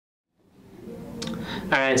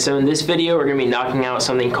Alright, so in this video we're going to be knocking out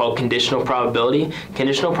something called conditional probability.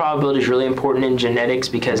 Conditional probability is really important in genetics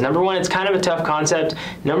because number one, it's kind of a tough concept.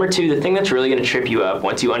 Number two, the thing that's really going to trip you up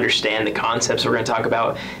once you understand the concepts we're going to talk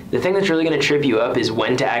about, the thing that's really going to trip you up is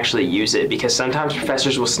when to actually use it, because sometimes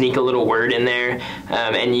professors will sneak a little word in there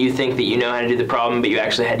and you think that you know how to do the problem, but you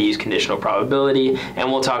actually had to use conditional probability,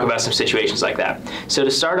 and we'll talk about some situations like that. So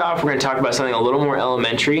to start off, we're going to talk about something a little more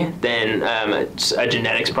elementary than a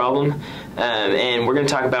genetics problem. And we're going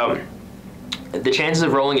to talk about the chances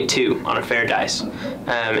of rolling a 2 on a fair dice.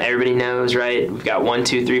 Everybody knows, right? We've got 1,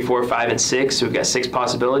 2, 3, 4, 5, and 6. So we've got 6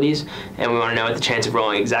 possibilities, and we want to know what the chance of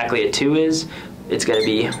rolling exactly a 2 is. It's going to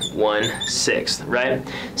be 1/6, right?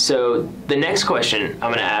 So the next question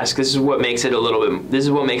I'm going to ask, this is what makes it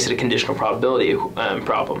a conditional probability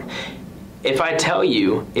problem. If I tell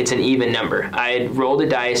you it's an even number, I rolled a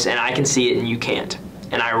dice and I can see it and you can't,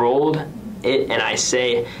 and I rolled it and I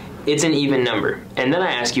say it's an even number, and then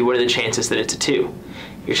I ask you what are the chances that it's a 2,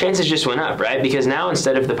 your chances just went up, right? Because now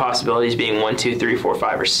instead of the possibilities being 1, 2, 3, 4,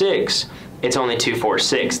 5, or 6, it's only 2, 4,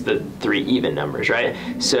 6, the 3 even numbers, right?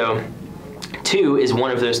 So 2 is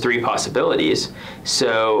one of those 3 possibilities.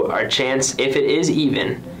 So our chance, if it is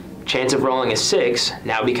even, chance of rolling a 6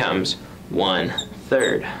 now becomes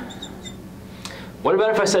 1/3. What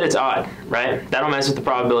about if I said it's odd, right? That'll mess with the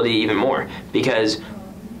probability even more, because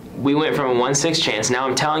we went from a 1/6 chance. Now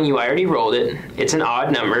I'm telling you I already rolled it. It's an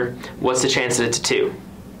odd number. What's the chance that it's a 2?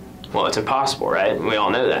 Well, it's impossible, right? We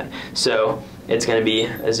all know that. So it's going to be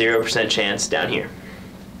a 0% chance down here.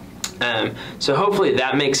 So hopefully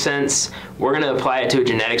that makes sense. We're going to apply it to a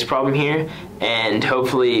genetics problem here, and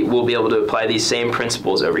hopefully we'll be able to apply these same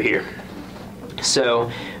principles over here.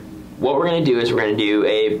 So what we're going to do is we're going to do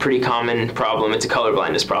a pretty common problem. It's a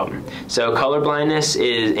colorblindness problem. So colorblindness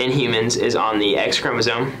in humans is on the X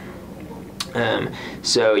chromosome.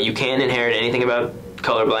 So you can't inherit anything about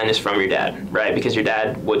colorblindness from your dad, right? Because your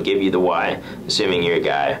dad would give you the Y, assuming you're a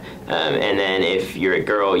guy. And then if you're a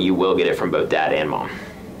girl, you will get it from both dad and mom.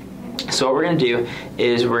 So what we're going to do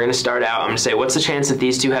is we're going to start out, I'm going to say, what's the chance that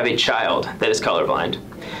these two have a child that is colorblind?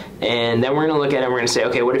 And then we're going to look at it and we're going to say,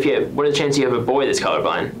 okay, what are the chances you have a boy that's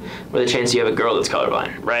colorblind? What are the chances you have a girl that's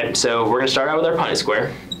colorblind, right? So we're going to start out with our Punnett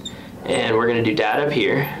Square, and we're going to do dad up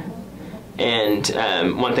here. And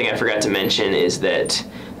one thing I forgot to mention is that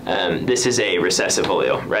this is a recessive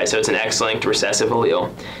allele, right? So it's an X-linked recessive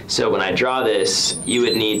allele. So when I draw this, you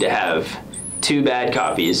would need to have 2 bad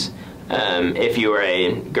copies if you are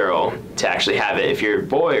a girl to actually have it. If you're a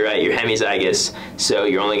boy, right, you're hemizygous, so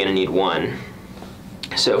you're only going to need 1.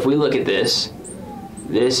 So if we look at this,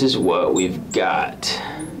 this is what we've got.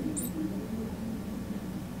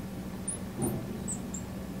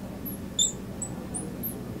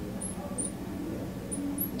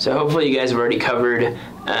 So hopefully you guys have already covered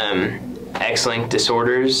X-linked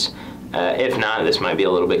disorders. If not, this might be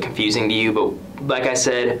a little bit confusing to you, but like I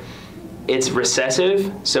said, it's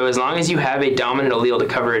recessive, so as long as you have a dominant allele to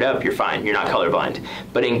cover it up, you're fine, you're not colorblind.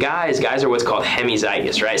 But in guys are what's called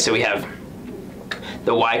hemizygous, right? So we have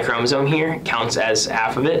the Y chromosome here counts as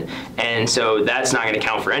half of it, and so that's not going to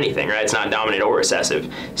count for anything, right? It's not dominant or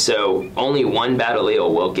recessive. So only 1 bad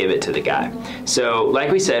allele will give it to the guy. So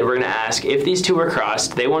like we said, we're going to ask if these two are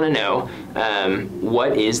crossed, they want to know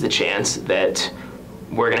what is the chance that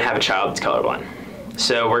we're going to have a child that's colorblind.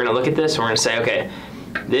 So we're going to look at this and we're going to say, okay,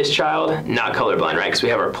 this child, not colorblind, right? Because we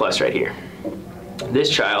have our plus right here. This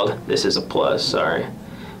child, this is a plus, sorry.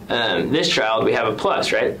 This child, we have a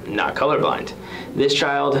plus, right? Not colorblind. This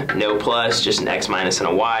child, no plus, just an X minus and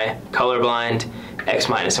a Y, colorblind, X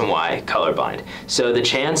minus and Y, colorblind. So the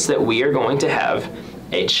chance that we are going to have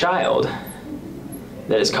a child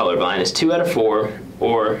that is colorblind is 2 out of 4,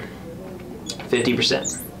 or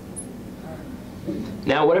 50%.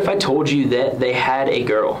 Now, what if I told you that they had a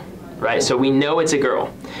girl, right? So we know it's a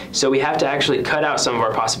girl. So we have to actually cut out some of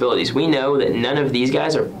our possibilities. We know that none of these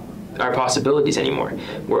guys are possibilities anymore.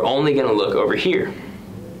 We're only going to look over here.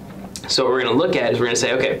 So what we're going to look at is we're going to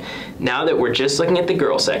say, okay, now that we're just looking at the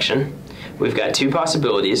girl section, we've got 2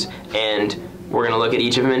 possibilities, and we're going to look at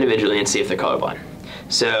each of them individually and see if they're colorblind.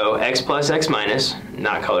 So X plus X minus,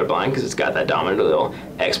 not colorblind because it's got that dominant allele.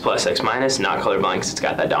 X plus X minus, not colorblind because it's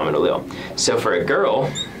got that dominant allele. So for a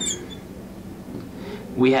girl,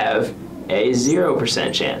 we have a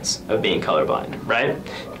 0% chance of being colorblind, right?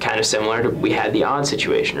 Kind of similar to we had the odd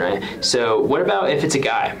situation, right? So what about if it's a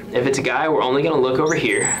guy? If it's a guy, we're only going to look over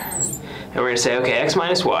here, and we're going to say, okay, X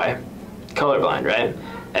minus Y, colorblind, right?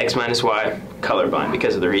 X minus Y, colorblind,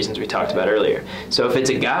 because of the reasons we talked about earlier. So if it's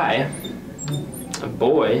a guy, a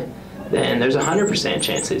boy, then there's a 100%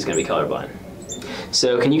 chance that he's going to be colorblind.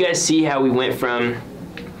 So can you guys see how we went from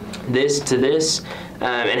this to this?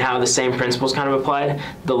 and how the same principles kind of applied.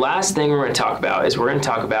 The last thing we're going to talk about is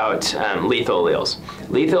lethal alleles.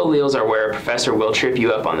 Lethal alleles are where a professor will trip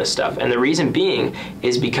you up on this stuff, and the reason being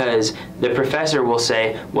is because the professor will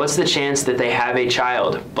say, what's the chance that they have a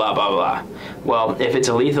child, blah, blah, blah. Well, if it's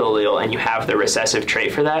a lethal allele and you have the recessive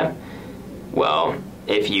trait for that, well,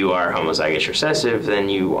 if you are homozygous recessive, then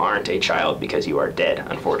you aren't a child because you are dead,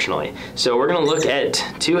 unfortunately. So we're going to look at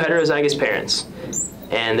two heterozygous parents,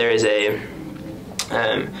 and there is a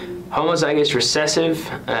homozygous recessive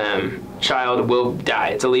child will die.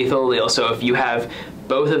 It's a lethal allele. So if you have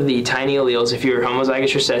both of the tiny alleles, if you're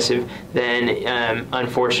homozygous recessive, then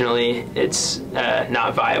unfortunately it's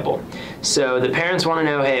not viable. So the parents want to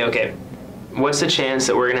know, hey, okay, what's the chance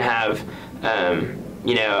that we're going to have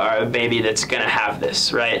a baby that's going to have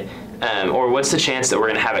this, right? Or what's the chance that we're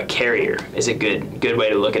going to have a carrier is a good way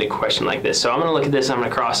to look at a question like this. So I'm going to look at this, I'm going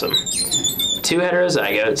to cross them. Two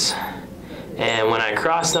heterozygotes, and when I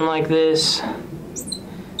cross them like this,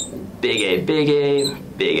 big A, big A,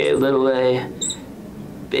 big A, little a,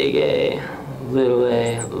 big A, little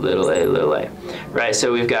a, little a, little a. Right,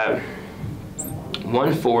 so we've got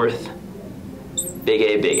 1/4 big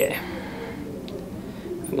A, big A.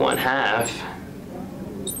 1/2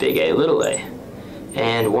 big A, little a,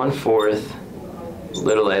 and 1/4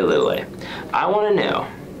 little a, little a. I want to know,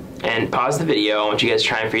 and pause the video, I want you guys to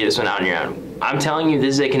try and figure this one out on your own. I'm telling you,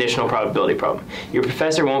 this is a conditional probability problem. Your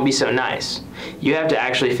professor won't be so nice. You have to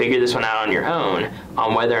actually figure this one out on your own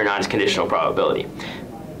on whether or not it's conditional probability.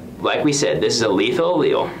 Like we said, this is a lethal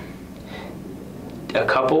allele.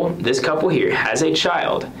 This couple here has a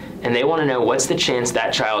child, and they want to know what's the chance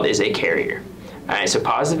that child is a carrier. Alright, so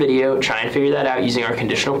pause the video, try and figure that out using our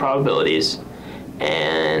conditional probabilities,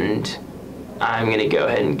 and I'm going to go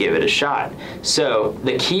ahead and give it a shot. So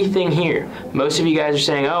the key thing here, most of you guys are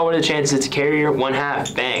saying, oh, what are the chances it's a carrier?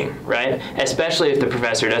 1/2, bang, right? Especially if the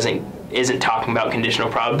professor isn't talking about conditional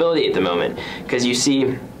probability at the moment, because you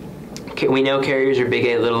see, we know carriers are big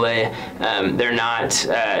A, little a. They're not,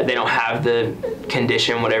 they don't have the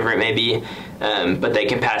condition, whatever it may be, but they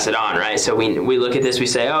can pass it on, right? So we look at this, we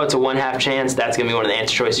say, oh, it's a 1/2 chance. That's going to be one of the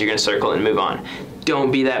answer choices you're going to circle and move on.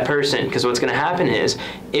 Don't be that person, because what's going to happen is,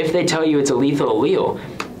 if they tell you it's a lethal allele,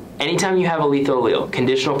 anytime you have a lethal allele,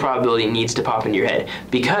 conditional probability needs to pop into your head,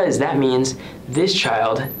 because that means this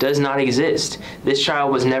child does not exist. This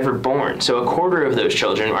child was never born. So 1/4 of those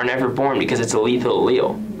children are never born because it's a lethal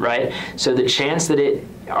allele, right? So the chance that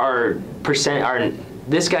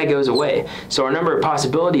this guy goes away. So our number of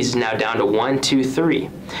possibilities is now down to 1, 2,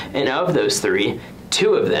 3. And of those 3,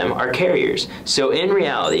 2 of them are carriers. So in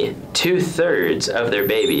reality, 2/3 of their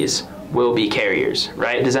babies will be carriers,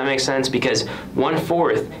 right? Does that make sense? Because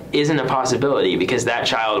 1/4 isn't a possibility because that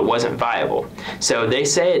child wasn't viable. So they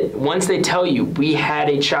say, once they tell you we had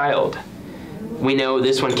a child, we know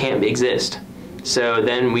this one can't exist. So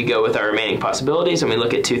then we go with our remaining possibilities and we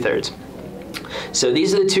look at 2/3. So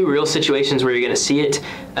these are the two real situations where you're going to see it.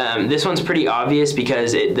 This one's pretty obvious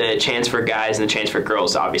because the chance for guys and the chance for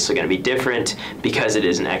girls is obviously going to be different because it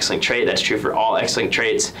is an X-linked trait. That's true for all X-linked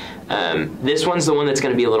traits. This one's the one that's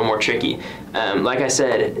going to be a little more tricky. Like I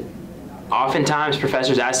said, oftentimes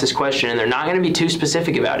professors ask this question and they're not going to be too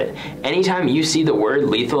specific about it. Anytime you see the word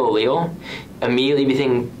lethal allele, immediately be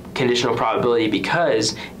thinking conditional probability,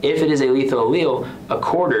 because if it is a lethal allele,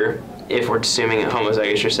 1/4, if we're assuming a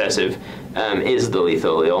homozygous recessive is the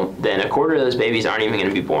lethal allele, then 1/4 of those babies aren't even going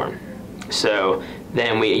to be born. So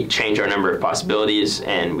then we change our number of possibilities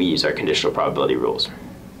and we use our conditional probability rules.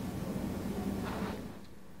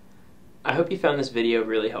 I hope you found this video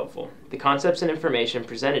really helpful. The concepts and information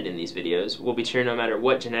presented in these videos will be true no matter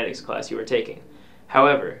what genetics class you are taking.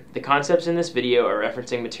 However, the concepts in this video are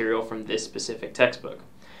referencing material from this specific textbook.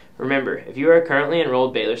 Remember, if you are a currently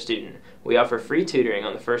enrolled Baylor student, we offer free tutoring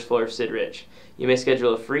on the first floor of Sid Rich. You may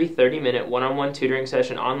schedule a free 30-minute one-on-one tutoring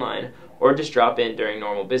session online or just drop in during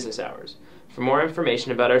normal business hours. For more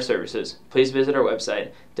information about our services, please visit our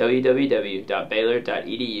website,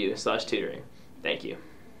 www.baylor.edu/tutoring. Thank you.